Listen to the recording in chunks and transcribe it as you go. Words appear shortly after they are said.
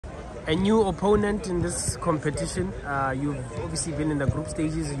A new opponent in this competition. You've obviously been in the group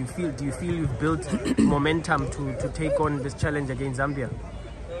stages. Do you feel you've built momentum to take on this challenge against Zambia?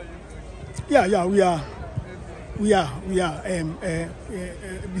 Yeah, we are.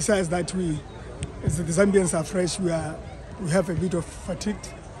 Besides that, as the Zambians are fresh, we have a bit of fatigue,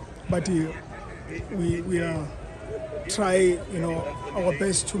 but we are try our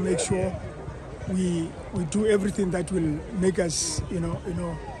best to make sure we do everything that will make us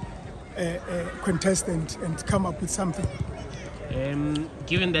contest and come up with something.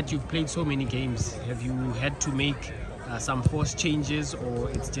 Given that you've played so many games, have you had to make some forced changes,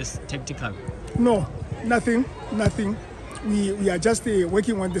 or it's just tactical? No, nothing. We are just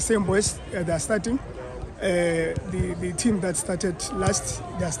working on the same boys. They are starting. The team that started last,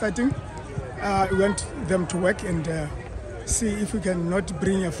 they are starting. We want them to work and see if we can not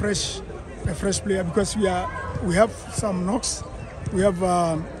bring a fresh player, because we have some knocks. We have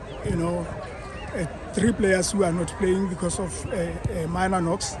 3 players who are not playing because of minor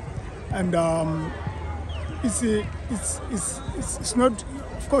knocks, and it's not.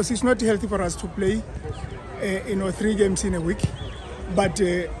 Of course, it's not healthy for us to play 3 games in a week, but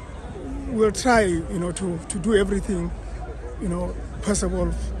we'll try to do everything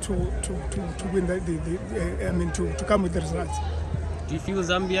possible to win to come with the results. Do you feel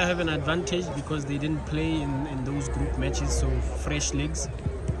Zambia have an advantage because they didn't play in those group matches, so fresh legs?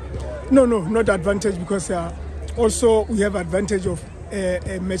 No, not advantage, because also we have advantage of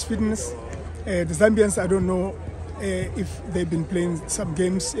match fitness. The Zambians, I don't know if they've been playing some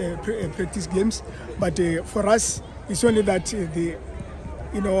games, practice games, but for us, it's only that the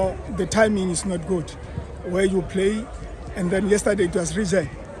timing is not good. Where you play, and then yesterday it was resign.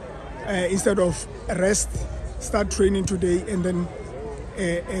 Instead of rest, start training today, and then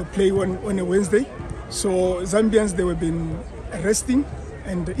play on a Wednesday. So Zambians, they have been resting,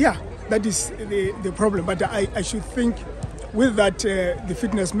 and that is the problem. But I should think with that, the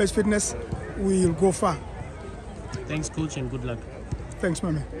match fitness, we will go far. Thanks, coach, and good luck. Thanks,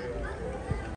 Mama.